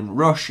unyielding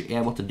rush, you're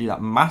able to do that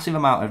massive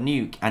amount of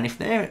nuke. And if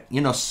they're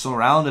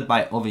surrounded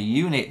by other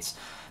units,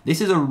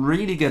 this is a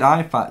really good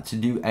artifact to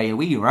do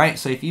AoE, right?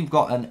 So if you've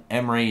got an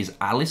Emery's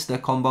Alistair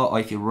combo, or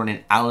if you're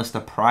running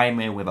Alistair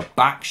Primary with a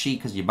backsheet,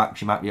 because your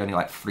backsheet might be only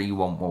like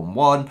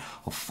 3-1-1-1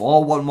 or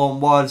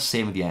 4-1-1-1,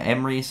 same with your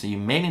Emery, so you're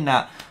maining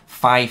that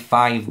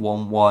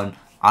 5-5-1-1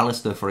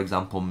 Alistair, for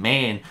example,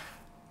 main.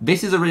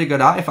 This is a really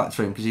good artifact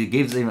for him because it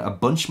gives him a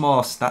bunch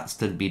more stats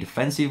to be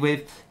defensive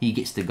with. He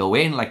gets to go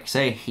in, like I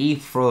say, he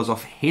throws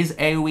off his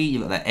AoE,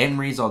 you've got the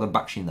Emery's or the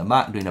backsheet in the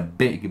mat doing a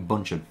big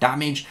bunch of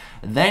damage.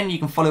 Then you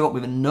can follow up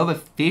with another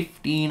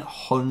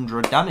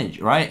 1500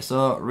 damage, right?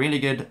 So really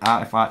good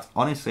artifact.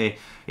 Honestly,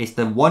 it's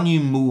the one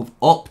you move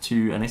up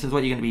to, and this is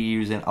what you're going to be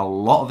using a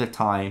lot of the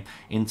time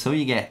until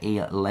you get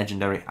a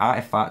legendary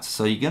artifact.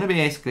 So you're going to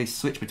basically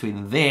switch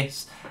between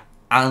this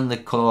and the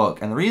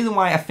cloak. And the reason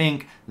why I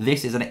think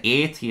this is an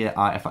A tier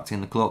artifact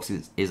and the cloak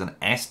is an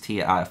S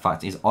tier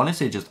artifact is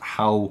honestly just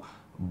how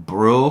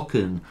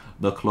broken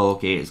the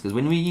cloak is. Because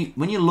when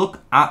you look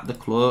at the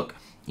cloak,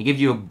 it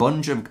gives you a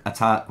bunch of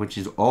attack, which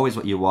is always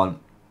what you want,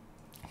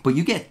 but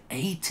you get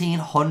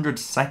 1800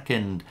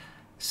 second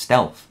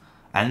stealth,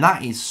 and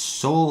that is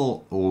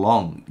so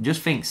long.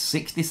 Just think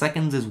 60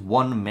 seconds is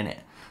 1 minute.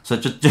 So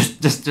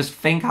just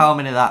think how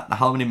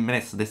many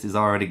minutes this is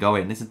already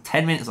going. This is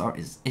 10 minutes, or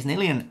it's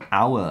nearly an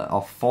hour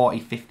or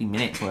 40-50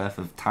 minutes worth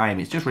of time.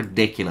 It's just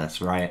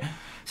ridiculous, right?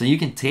 So you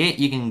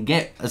can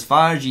get as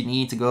far as you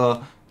need to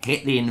go,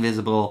 hit the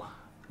invisible,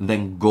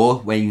 then go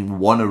where you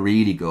want to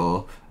really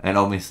go, and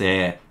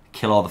obviously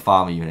kill all the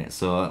farmer units.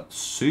 So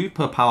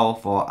super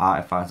powerful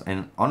artifacts,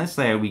 and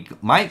honestly we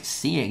might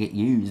see it get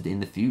used in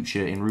the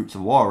future in Roots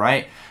of War,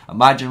 right?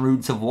 Imagine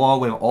Roots of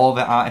War with all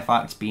the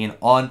artifacts being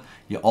on,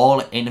 you're all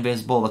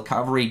invisible, the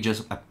cavalry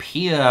just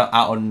appear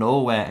out of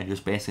nowhere and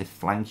just basically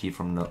flank you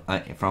from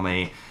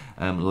a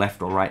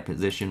left or right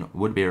position.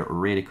 Would be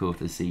really cool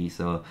to see,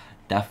 so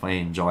definitely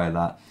enjoy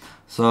that.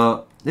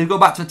 So let's go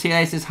back to the tier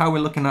list. This is how we're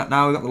looking at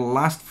now. We've got the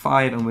last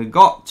 5, and we've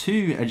got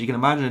 2, as you can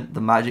imagine, the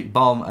Magic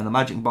Bomb, and the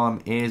Magic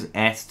Bomb is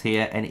S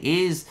tier, and it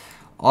is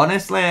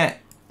honestly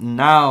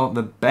now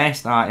the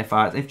best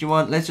artifact. If you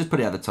want, let's just put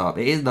it at the top.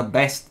 It is the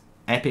best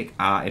epic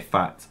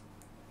artifact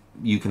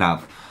you can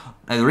have.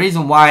 And the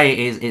reason why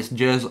is it's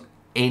just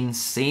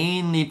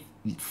insanely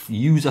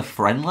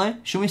user-friendly,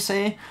 should we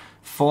say.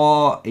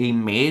 For a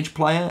mage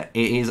player,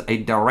 it is a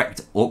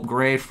direct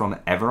upgrade from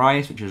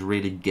Everise, which is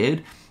really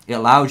good. It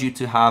allows you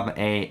to have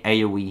a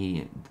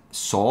AoE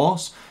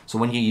source. So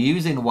when you're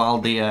using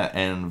Waldia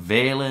and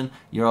Valen,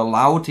 you're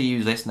allowed to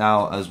use this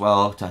now as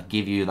well to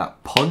give you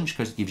that punch,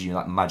 because it gives you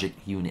that magic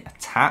unit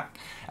attack.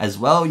 As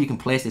well, you can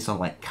place this on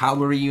like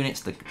cavalry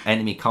units. The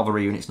enemy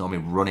cavalry units normally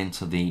run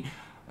into the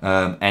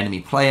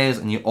enemy players,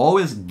 and you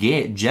always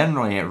get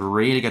generally a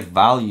really good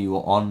value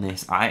on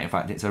this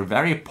artifact. It's a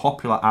very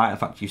popular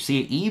artifact. You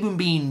see it even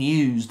being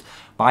used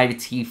by the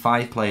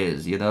T5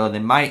 players. You know, they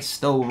might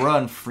still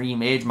run 3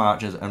 mage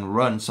marches and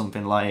run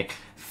something like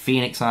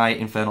Phoenix Eye,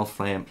 Infernal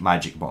Flame,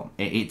 Magic Bomb.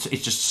 It's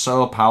just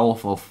so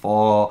powerful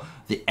for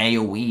the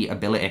AoE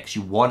ability, because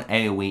you want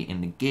AoE in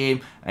the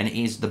game, and it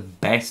is the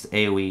best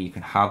AoE you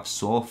can have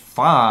so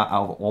far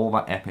out of all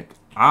the epic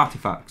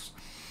artifacts.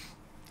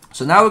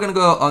 So now we're going to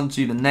go on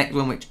to the next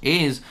one, which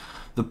is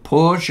the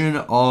Potion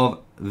of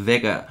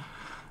Vigor.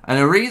 And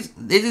the reason,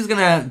 this is going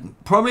to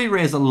probably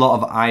raise a lot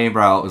of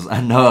eyebrows,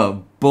 I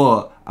know,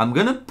 but I'm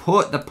going to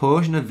put the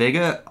Potion of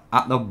Vigor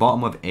at the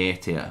bottom of A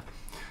tier.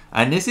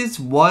 And this is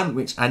one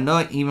which I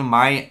know even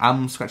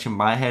I'm scratching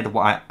my head,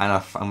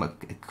 I'm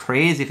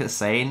crazy for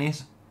saying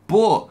this,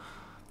 but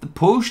the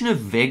Potion of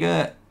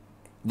Vigor,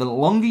 the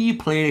longer you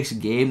play this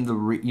game,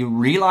 you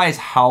realize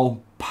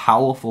how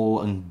powerful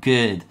and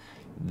good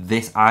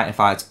this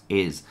artifact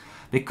is.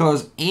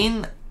 Because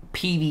in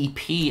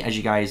PvP, as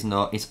you guys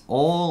know, it's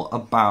all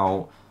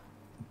about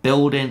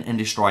building and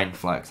destroying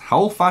flags.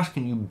 How fast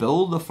can you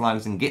build the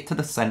flags and get to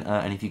the center?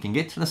 And if you can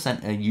get to the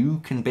center, you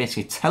can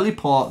basically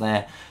teleport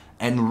there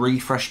and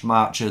refresh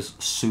marches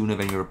sooner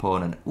than your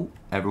opponent. Ooh,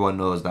 everyone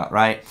knows that,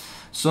 right?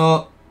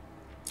 So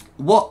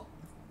what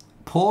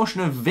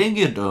Potion of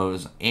Vigor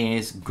does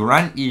is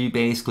grant you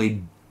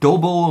basically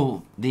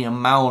double the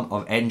amount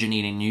of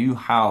engineering you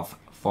have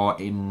for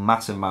a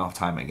massive amount of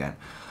time again.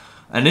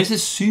 And this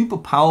is super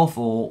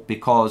powerful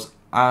because,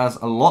 as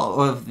a lot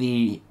of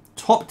the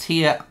top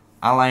tier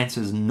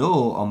alliances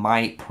know or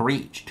might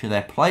preach to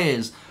their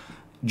players,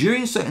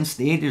 during certain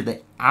stages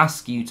they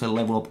ask you to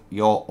level up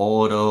your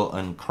Ordo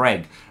and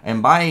Craig.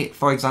 And by,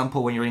 for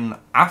example, when you're in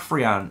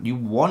Afrian, you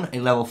want a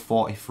level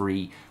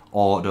 43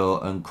 Ordo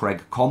and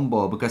Craig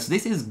combo, because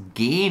this is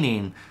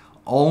gaining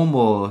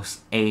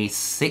almost a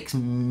 6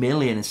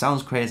 million, it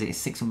sounds crazy, a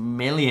 6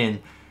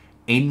 million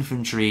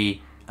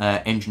infantry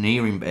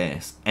engineering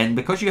base. And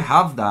because you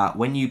have that,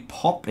 when you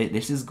pop it,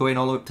 this is going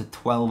all the way up to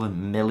 12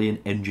 million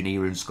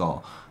engineering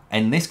score.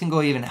 And this can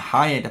go even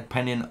higher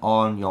depending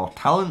on your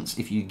talents.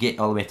 If you get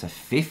all the way to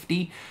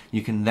 50,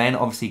 you can then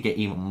obviously get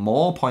even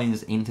more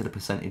points into the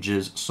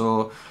percentages.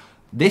 So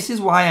this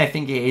is why I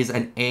think it is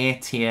an A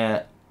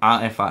tier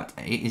artifact.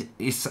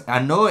 I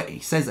know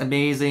it says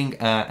amazing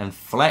and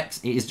flex.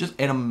 It is just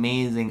an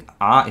amazing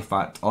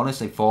artifact,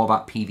 honestly, for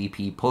that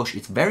PvP push.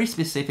 It's very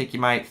specific,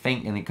 you might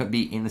think, and it could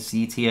be in the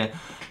C tier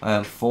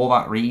for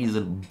that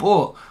reason.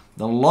 But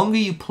the longer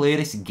you play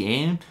this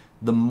game,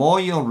 the more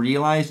you'll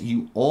realize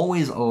you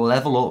always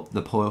level up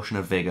the Potion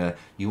of Vigor,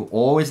 you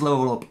always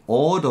level up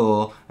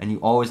Ordo, and you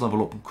always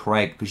level up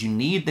Craig, because you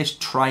need this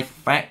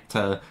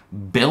trifecta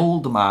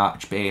build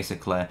march,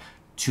 basically,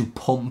 to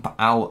pump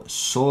out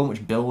so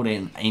much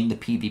building in the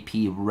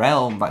PvP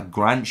realm that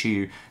grants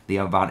you the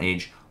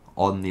advantage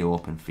on the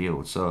open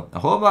field. So I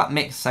hope that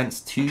makes sense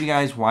to you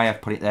guys why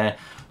I've put it there.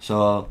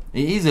 So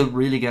it is a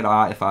really good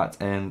artifact,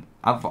 and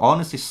I've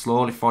honestly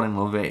slowly fallen in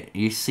love with it.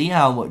 You see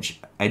how much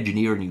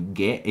engineering you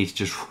get, it's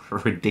just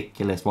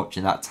ridiculous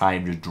watching that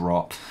time just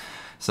drop.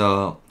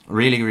 So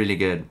really, really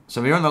good.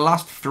 So we're on the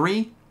last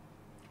three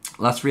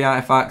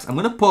artifacts. I'm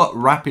going to put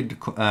Rapid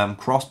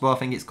Crossbow, I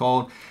think it's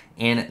called,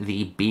 in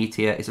the B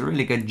tier. It's a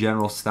really good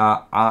general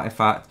start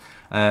artifact,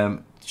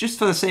 just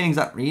for the same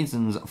exact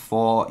reasons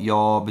for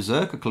your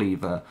Berserker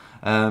Cleaver,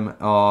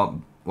 or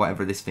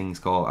whatever this thing's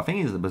called. I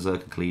think it's the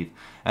Berserker Cleave.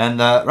 And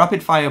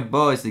Rapid Fire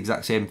Bow is the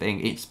exact same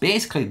thing. It's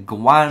basically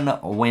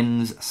Guan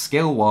Win's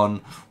skill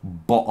 1,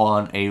 but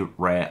on a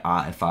rare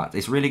artifact.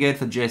 It's really good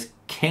for just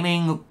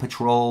killing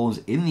patrols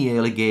in the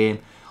early game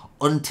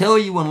until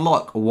you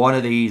unlock one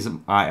of these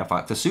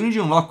artifacts. As soon as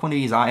you unlock one of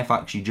these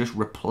artifacts, you just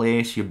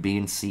replace your B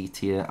and C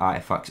tier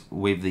artifacts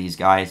with these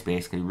guys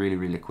basically really,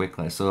 really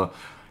quickly. So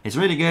it's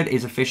really good,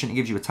 it's efficient, it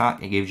gives you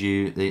attack, it gives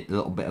you the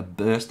little bit of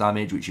burst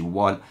damage which you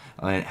want,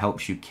 and it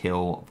helps you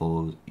kill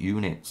those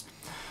units.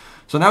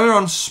 So now we're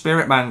on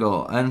Spirit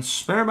Mangle, and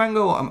Spirit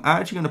Mangle I'm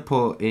actually going to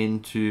put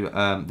into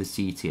the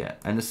C tier.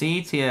 And the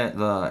C tier,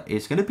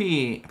 it's going to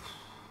be,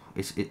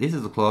 this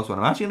is a close one,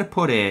 I'm actually going to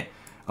put it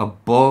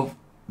above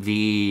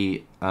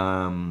the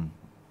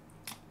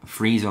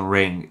Freezing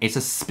Ring. It's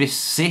a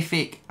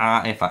specific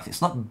artifact,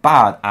 it's not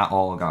bad at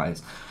all,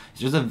 guys. It's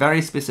just a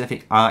very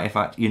specific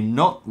artifact. You're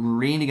not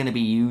really going to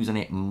be using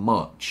it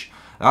much.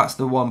 That's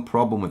the one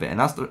problem with it. And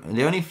that's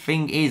the only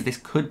thing is, this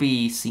could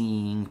be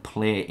seen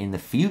play in the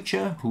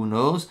future. Who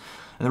knows?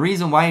 And the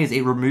reason why is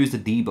it removes the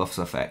debuffs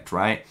effect,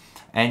 right?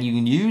 And you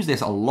can use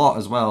this a lot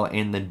as well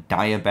in the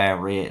Dire Bear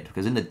raid,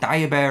 because in the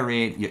Dire Bear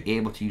raid, you're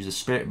able to use the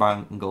Spirit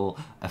Bangle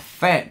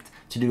effect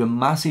to do a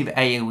massive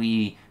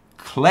AoE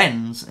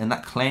cleanse, and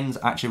that cleanse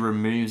actually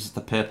removes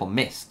the purple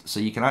mist. So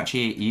you can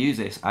actually use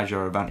this as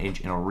your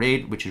advantage in a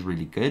raid, which is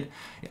really good.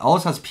 It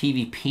also has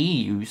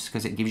PvP use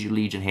because it gives you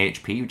Legion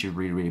HP, which is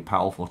really, really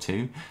powerful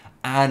too.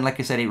 And like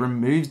I said, it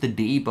removes the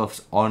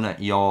debuffs on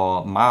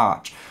your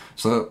march.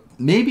 So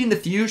maybe in the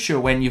future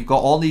when you've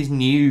got all these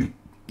new,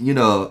 you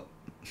know,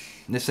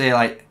 let's say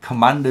like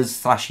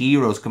commanders /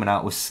 heroes coming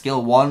out with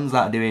skill 1s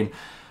that are doing,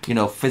 you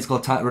know, physical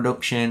attack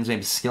reductions,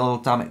 maybe skill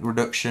damage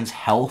reductions,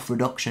 health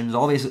reductions,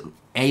 all these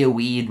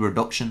AoE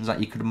reductions that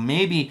you could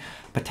maybe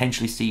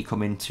potentially see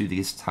come into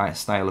this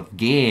style of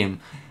game.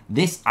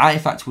 This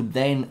artifact would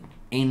then,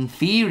 in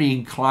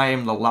theory,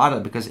 climb the ladder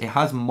because it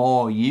has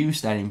more use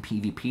than in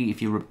PvP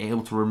if you're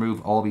able to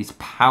remove all these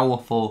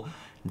powerful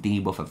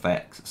debuff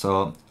effects.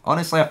 So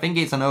honestly, I think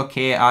it's an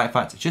okay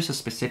artifact. It's just a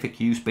specific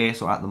use base,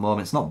 so at the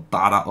moment it's not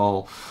bad at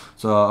all.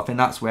 So I think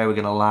that's where we're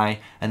gonna lie.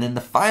 And then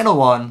the final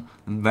one,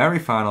 the very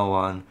final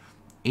one,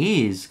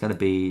 is gonna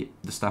be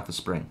the Staff of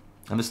Spring.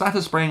 And the Staff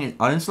of Spring is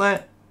honestly,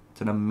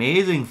 it's an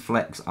amazing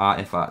flex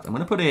artifact. I'm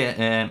gonna put it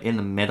in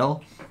the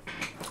middle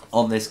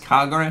of this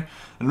category.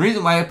 And the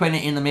reason why I'm putting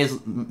it in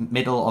the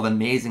middle of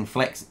amazing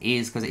flex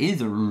is because it is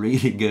a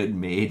really good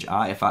mage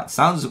artifact.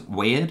 Sounds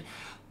weird,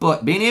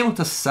 but being able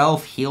to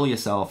self-heal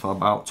yourself for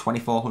about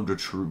 2,400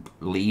 troop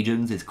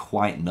legions is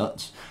quite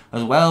nuts.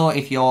 As well,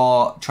 if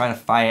you're trying to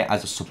fight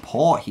as a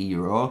support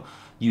hero,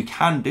 you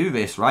can do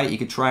this, right? You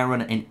could try and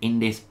run an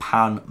Indis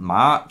Pan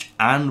March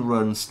and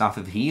run Staff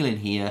of Healing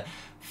here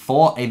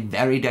for a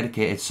very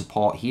dedicated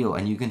support heal.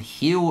 And you can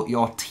heal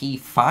your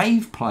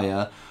T5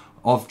 player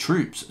of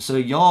troops. So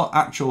your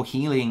actual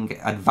healing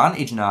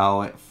advantage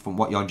now from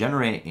what you're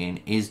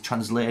generating is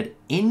translated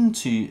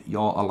into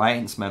your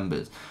alliance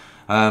members.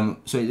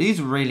 So it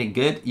is really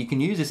good. You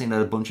can use this in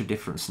a bunch of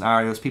different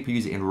scenarios. People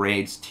use it in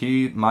raids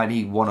too. Might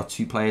be 1 or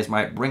 2 players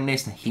might bring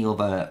this to heal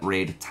the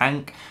raid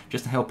tank,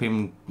 just to help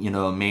him, you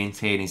know,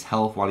 maintain his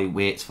health while he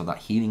waits for that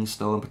healing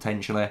stone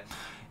potentially.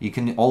 You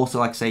can also,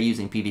 like I say, use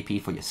it in PvP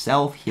for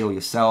yourself, heal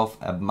yourself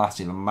a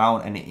massive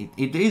amount, and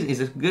it is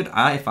a good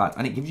artifact,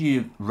 and it gives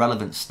you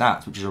relevant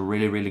stats, which is a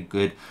really, really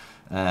good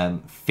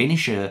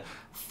finisher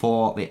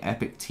for the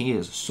epic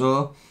tiers.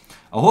 So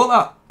I hope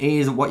that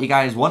is what you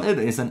guys wanted.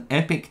 It's an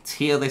epic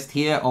tier list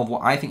here of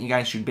what I think you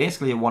guys should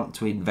basically want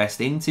to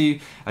invest into.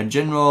 A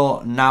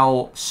general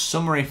now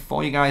summary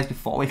for you guys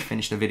before we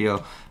finish the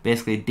video.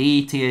 Basically,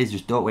 D tiers,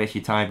 just don't waste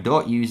your time.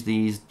 Don't use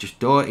these. Just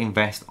don't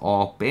invest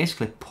or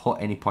basically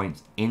put any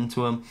points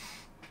into them.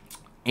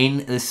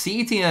 In the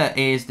C tier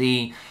is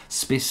the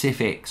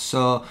specifics.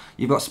 So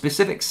you've got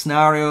specific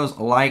scenarios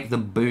like the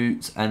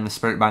boots and the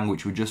Spirit Bang,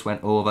 which we just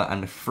went over,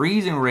 and the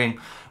Freezing Ring,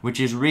 which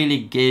is really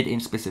good in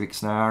specific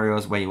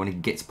scenarios where you want to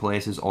get to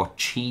places or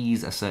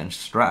cheese a certain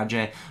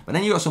strategy. But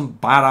then you've got some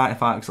bad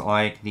artifacts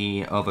like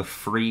the other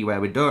 3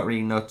 where we don't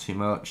really know too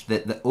much.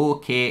 They're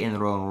okay in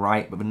their own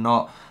right, but they're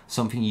not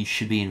something you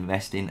should be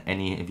investing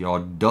any of your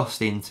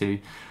dust into.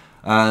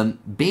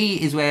 B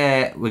is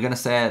where we're going to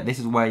say this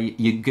is where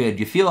you're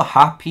good. You feel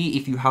happy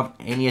if you have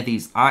any of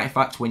these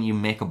artifacts when you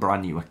make a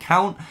brand new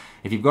account.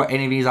 If you've got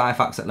any of these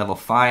artifacts at level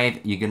 5,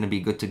 you're going to be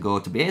good to go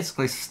to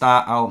basically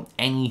start out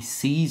any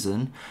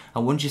season.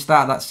 And once you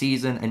start that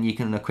season and you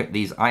can equip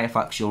these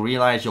artifacts, you'll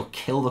realize you'll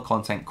kill the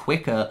content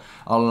quicker,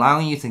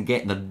 allowing you to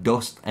get the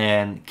dust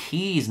and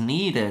keys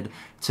needed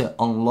to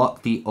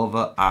unlock the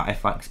other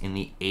artifacts in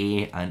the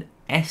A and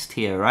S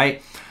tier,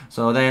 right?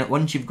 So then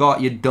once you've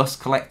got your dust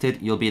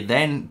collected, you'll be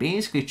then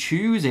basically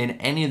choosing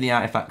any of the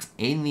artifacts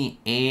in the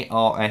A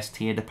or S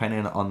tier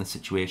depending on the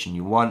situation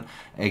you want.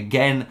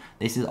 Again,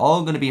 this is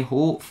all going to be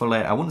hopefully,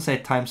 I wouldn't say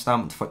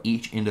time-stamped for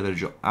each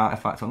individual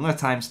artifact. I'm going to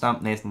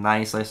time-stamp this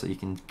nicely so you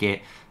can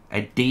get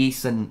a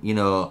decent, you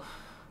know,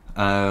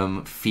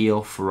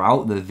 feel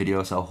throughout the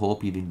video. So I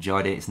hope you've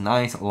enjoyed it. It's a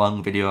nice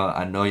long video.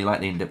 I know you like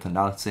the in-depth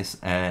analysis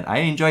and I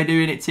enjoy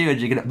doing it too,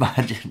 as you can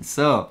imagine.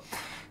 So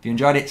if you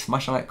enjoyed it,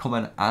 smash a like,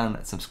 comment,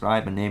 and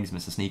subscribe. My name is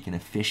MrSneakyy,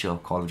 official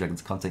Call of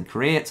Dragons content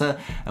creator,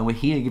 and we're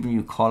here giving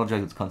you Call of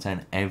Dragons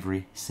content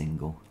every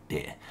single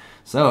day.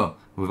 So,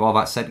 with all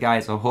that said,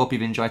 guys, I hope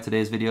you've enjoyed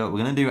today's video.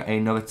 We're going to do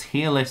another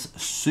tier list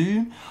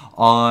soon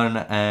on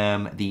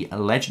the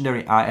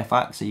legendary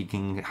artifacts, so you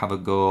can have a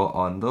go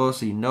on those,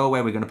 so you know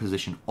where we're going to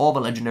position all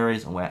the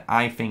legendaries and where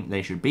I think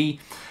they should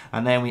be.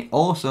 And then we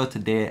also,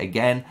 today,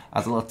 again,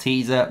 as a little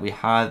teaser, we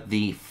had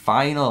the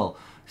final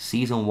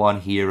Season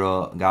 1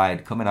 hero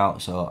guide coming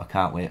out, so I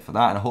can't wait for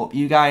that, and I hope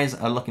you guys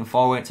are looking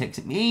forward to it.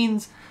 It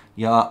means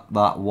you're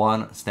that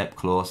one step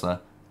closer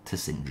to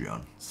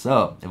Syndreon.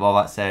 So, with all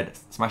that said,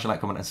 smash a like,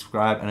 comment, and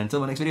subscribe, and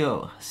until the next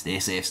video, stay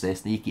safe, stay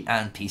sneaky,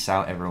 and peace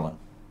out, everyone.